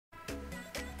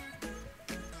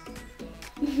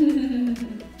Hey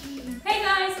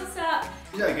guys, what's up?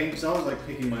 Yeah, again, because I was like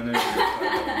picking my nose.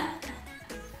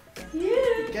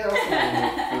 Get off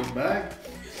my bag.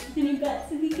 Any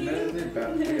bats in the game? No, they're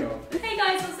bad. They are. Hey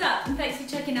guys, what's up? And thanks for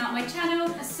checking out my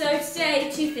channel. So today,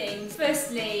 two things.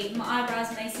 Firstly, my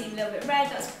eyebrows may seem a little bit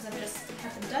red, that's because I've just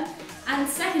had them done. And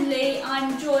secondly,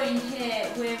 I'm joined here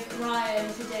with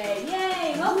Ryan today.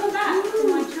 Yay! Welcome back to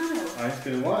my channel. It's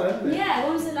been a while, hasn't it? Yeah,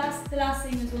 what was the last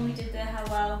thing was when we did the how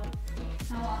well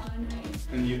do I know?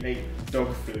 And you ate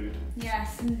dog food.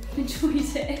 Yes, and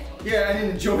enjoyed it. Yeah, I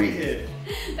enjoyed it.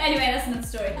 But anyway, that's another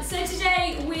story. So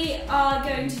today we are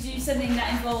going to do something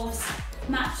that involves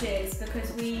matches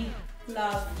because we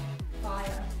love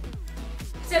fire.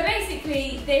 So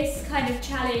basically this kind of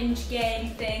challenge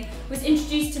game thing was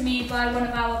introduced to me by one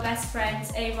of our best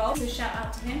friends, A-Roll, so shout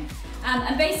out to him.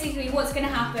 And basically what's going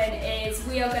to happen is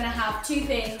we are going to have two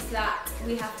things that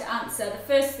we have to answer.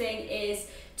 The first thing is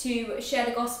to share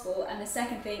the gospel and the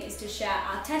second thing is to share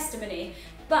our testimony.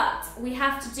 But we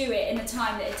have to do it in the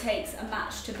time that it takes a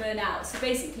match to burn out. So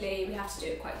basically we have to do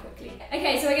it quite quickly.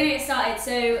 Okay, so we're going to get started.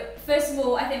 So first of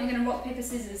all, I think we're going to rock, paper,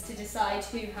 scissors to decide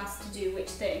who has to do which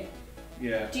thing.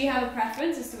 Yeah. Do you have a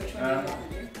preference as to which one you'd rather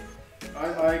do?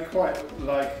 I quite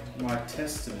like my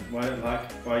testimony. Well, I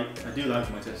do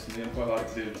like my testimony. I quite like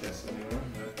to do the testimony.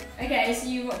 But Okay, so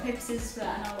you rock, paper, scissors for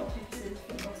that and I'll rock, paper, scissors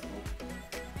for the gospel.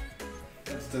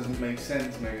 that doesn't make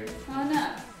sense, maybe. Oh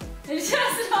no. It's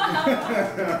just not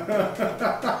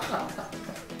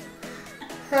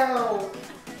How?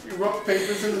 You rock, paper,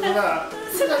 scissors for that?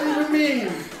 What does that even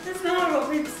mean? That's not how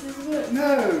rock, paper, scissors work.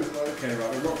 No! Okay,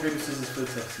 right. Rock, paper, scissors for the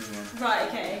testimony one. Right,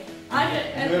 okay. I don't.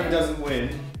 And whoever doesn't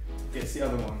win gets the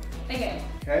other one. Okay.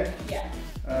 Okay? Yeah.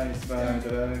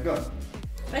 Go.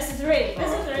 Best of three.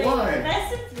 Best of three. Why?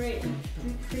 Best of three.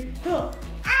 Cool.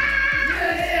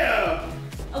 Yeah!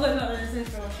 Oh wait, no, there's no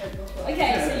throw or share the gospel.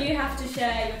 Okay, so you have to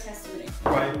share your testimony.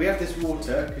 Right, we have this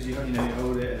water because you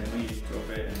hold it and then we drop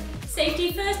it and.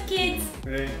 Safety first, kids.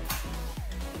 Ready?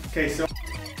 Okay, so.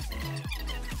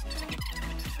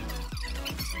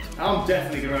 I'm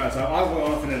definitely going to run out of time. I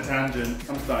went off in a tangent.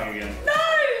 I'm starting again. No,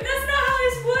 that's not how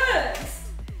this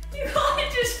works. You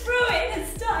can't just throw it and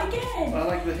then start again. I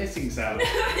like the hissing sound.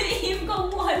 You've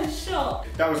got one shot.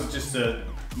 That was just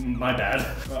my bad.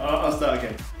 I'll start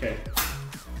again. Okay.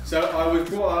 So I was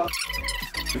brought up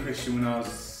a Christian when I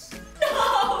was.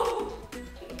 No.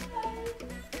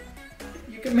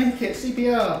 You can make it.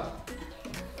 CPR.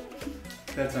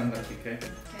 That's unlucky. Okay.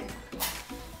 Okay.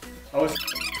 I was.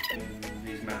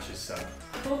 These matches suck.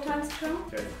 4 times strong.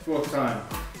 Okay. 4th time.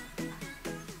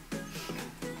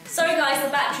 Sorry guys, the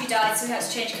battery died, so we had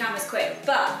to change cameras quick.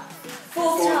 But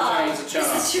 4th time. Time's a charm.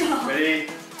 This is charm. Ready?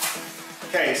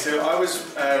 Okay, so I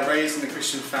was raised in a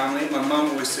Christian family. My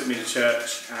mum always took me to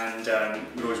church and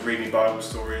would always read me Bible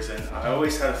stories, and I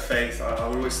always had faith. I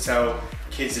would always tell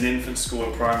kids in infant school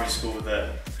and primary school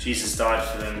that Jesus died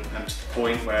for them, and to the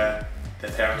point where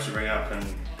their parents would ring up and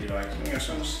be like, you know,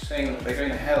 someone's saying that they're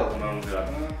going to hell, and I would be like,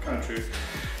 oh, kind of true.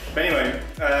 But anyway,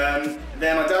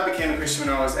 then my dad became a Christian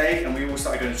when I was 8, and we all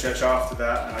started going to church after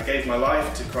that, and I gave my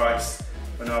life to Christ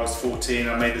when I was 14.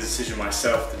 I made the decision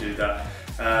myself to do that.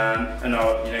 And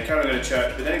I carried on going to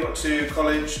church, but then I got to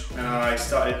college and I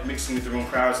started mixing with the wrong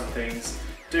crowds and things,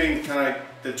 doing kind of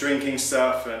the drinking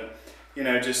stuff and,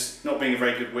 just not being a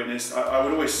very good witness. I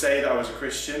would always say that I was a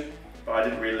Christian, but I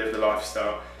didn't really live the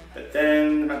lifestyle. But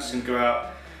then the match is going to go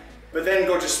out. But then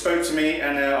God just spoke to me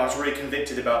and I was really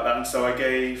convicted about that, and so I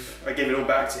gave it all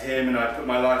back to Him and I put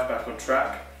my life back on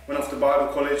track. Went off to Bible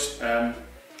college a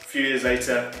few years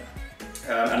later,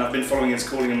 and I've been following His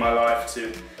calling in my life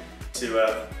to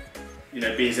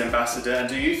be His ambassador and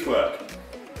do youth work.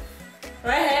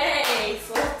 Hey,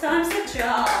 4th time's the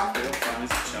charm. 4th time's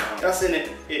the charm. That's in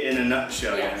a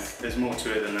nutshell. Yes. There's more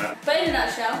to it than that. But in a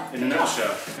nutshell. In a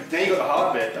nutshell. Now you got the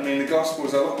hard bit. I mean, the gospel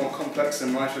is a lot more complex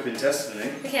than life within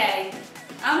testimony. Okay,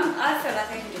 I feel like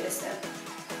I can do this though.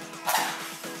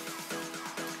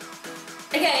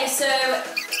 Okay, so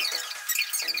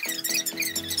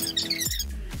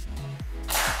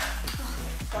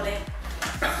got it.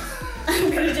 I'm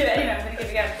gonna do it anyway, I'm gonna give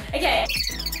it a go. Okay.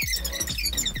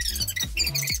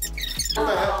 What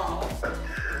the hell?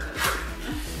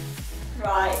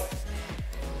 Right.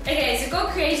 Okay, so God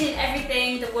created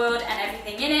everything, the world and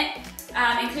everything in it,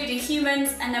 including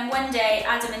humans, and then one day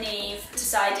Adam and Eve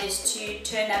decided to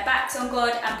turn their backs on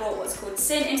God and brought what's called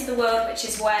sin into the world, which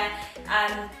is where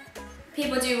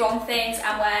people do wrong things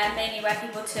and where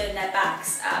people turn their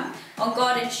backs on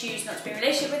God and choose not to be in a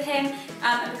relationship with Him.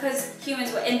 And because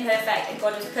humans were imperfect and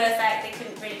God was perfect, they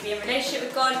couldn't really be in a relationship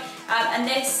with God. And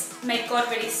this made God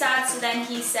really sad. So then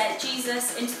He sent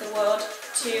Jesus into the world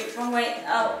to wrong way.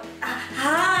 Oh,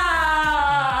 how?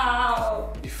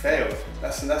 You failed.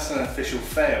 That's an official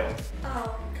fail.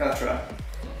 Oh. Can I try?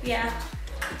 Yeah.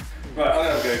 Right, I'm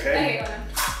gonna go. Okay. Okay, go on.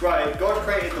 Right, God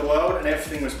created the world and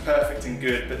everything was perfect and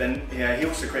good, but then He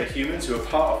also created humans who were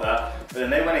part of that, but then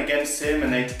they went against Him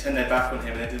and they turned their back on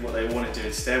Him and they did what they wanted to do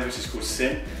instead, which is called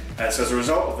sin. So as a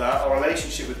result of that, our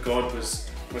relationship with God was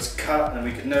cut and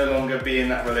we could no longer be in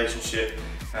that relationship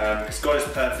because God is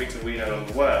perfect and we no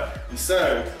longer were. And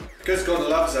so, because God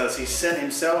loves us, He sent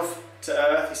Himself to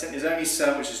earth, He sent His only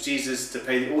Son, which is Jesus, to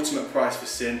pay the ultimate price for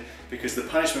sin, because the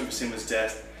punishment for sin was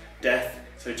death.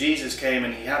 So Jesus came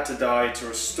and He had to die to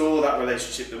restore that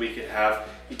relationship that we could have.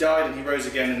 He died and He rose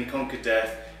again and He conquered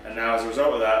death, and now as a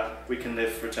result of that, we can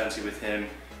live for eternity with Him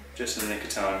just in the nick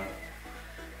of time.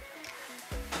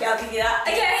 Yeah, I'll give you that.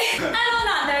 Okay, and on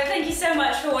that note, thank you so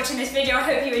much for watching this video. I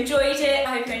hope you enjoyed it.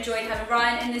 I hope you enjoyed having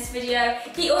Ryan in this video.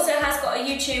 He also has got a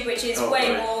YouTube which is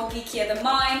way more geekier than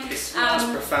mine. It's not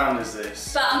as profound as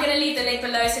this. But I'm going to leave the link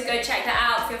below, so go check that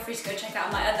out. Feel free to go check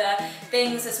out my other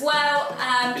things as well.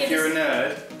 If you're a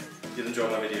nerd, you'll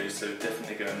enjoy my videos, so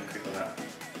definitely go and click on that.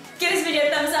 Give this video a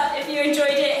thumbs up if you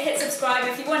enjoyed it. Hit subscribe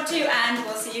if you want to, and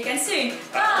we'll see you again soon.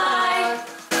 Bye!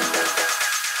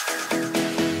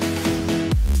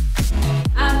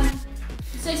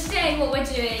 So today what we're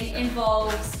doing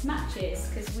involves matches,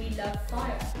 because we love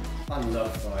fire. I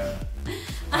love fire.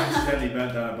 I accidentally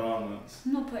burnt down a barn once.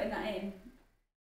 I'm not putting that in.